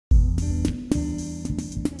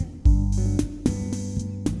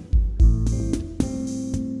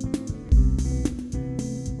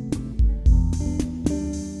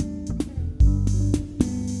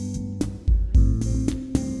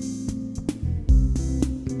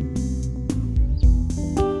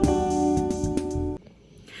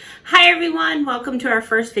Hi everyone, welcome to our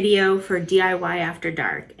first video for DIY After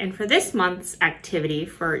Dark. And for this month's activity,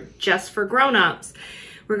 just for grown-ups,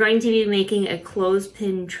 we're going to be making a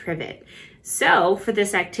clothespin trivet. So for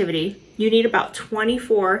this activity, you need about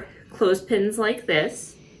 24 clothespins like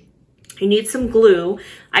this. You need some glue.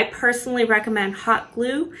 I personally recommend hot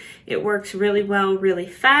glue. It works really well, really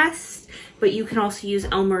fast, but you can also use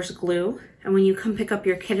Elmer's glue. And when you come pick up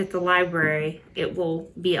your kit at the library, it will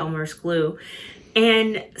be Elmer's glue.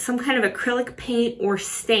 And some kind of acrylic paint or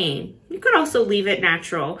stain. You could also leave it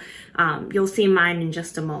natural. You'll see mine in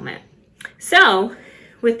just a moment. So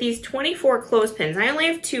with these 24 clothespins, I only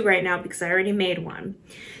have 2 right now because I already made one.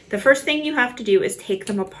 The first thing you have to do is take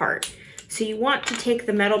them apart. So you want to take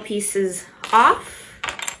the metal pieces off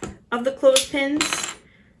of the clothespins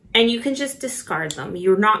and you can just discard them.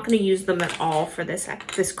 You're not going to use them at all for this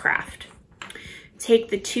craft. Take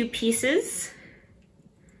the 2 pieces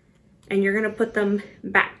and you're gonna put them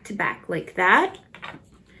back to back like that.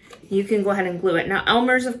 You can go ahead and glue it. Now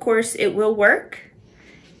Elmer's, of course, it will work.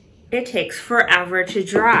 It takes forever to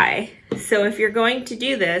dry. So if you're going to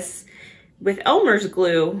do this with Elmer's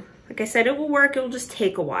glue, like I said, it will work, it will just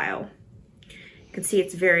take a while. You can see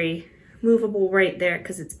it's very movable right there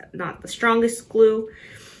because it's not the strongest glue.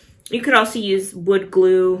 You could also use wood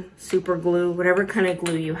glue, super glue, whatever kind of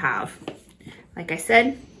glue you have. Like I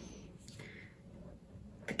said,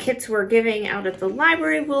 the kits we're giving out at the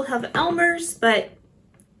library will have Elmer's, but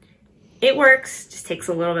it works, just takes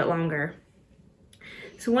a little bit longer.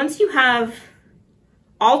 So once you have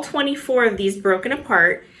all 24 of these broken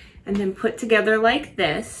apart and then put together like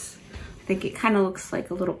this, I think it kind of looks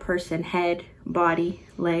like a little person, head, body,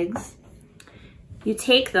 legs. You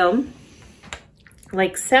take them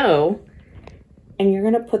like so, and you're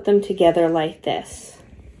gonna put them together like this.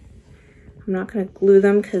 I'm not going to glue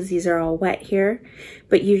them because these are all wet here,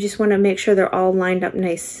 but you just want to make sure they're all lined up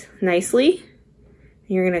nicely.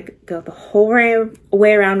 You're going to go the whole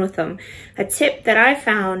way around with them. A tip that I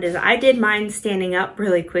found is I did mine standing up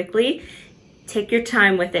really quickly. Take your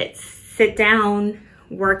time with it. Sit down,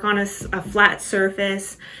 work on a flat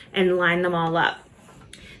surface, and line them all up.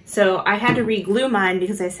 So I had to re-glue mine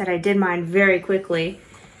because I said I did mine very quickly,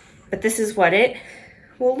 but this is what it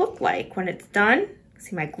will look like when it's done.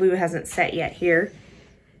 See, my glue hasn't set yet here.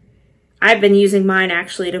 I've been using mine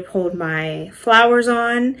actually to hold my flowers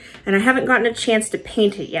on, and I haven't gotten a chance to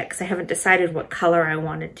paint it yet because I haven't decided what color I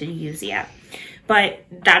wanted to use yet. But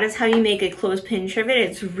that is how you make a clothespin trivet.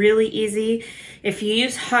 It's really easy. If you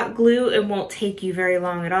use hot glue, it won't take you very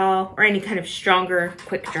long at all, or any kind of stronger,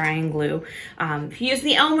 quick drying glue. If you use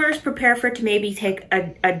the Elmer's, prepare for it to maybe take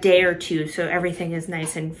a day or 2 so everything is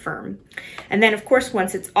nice and firm. And then of course,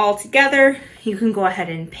 once it's all together, you can go ahead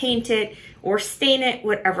and paint it or stain it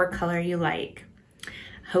whatever color you like.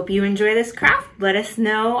 Hope you enjoy this craft. Let us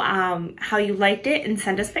know how you liked it and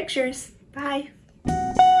send us pictures. Bye.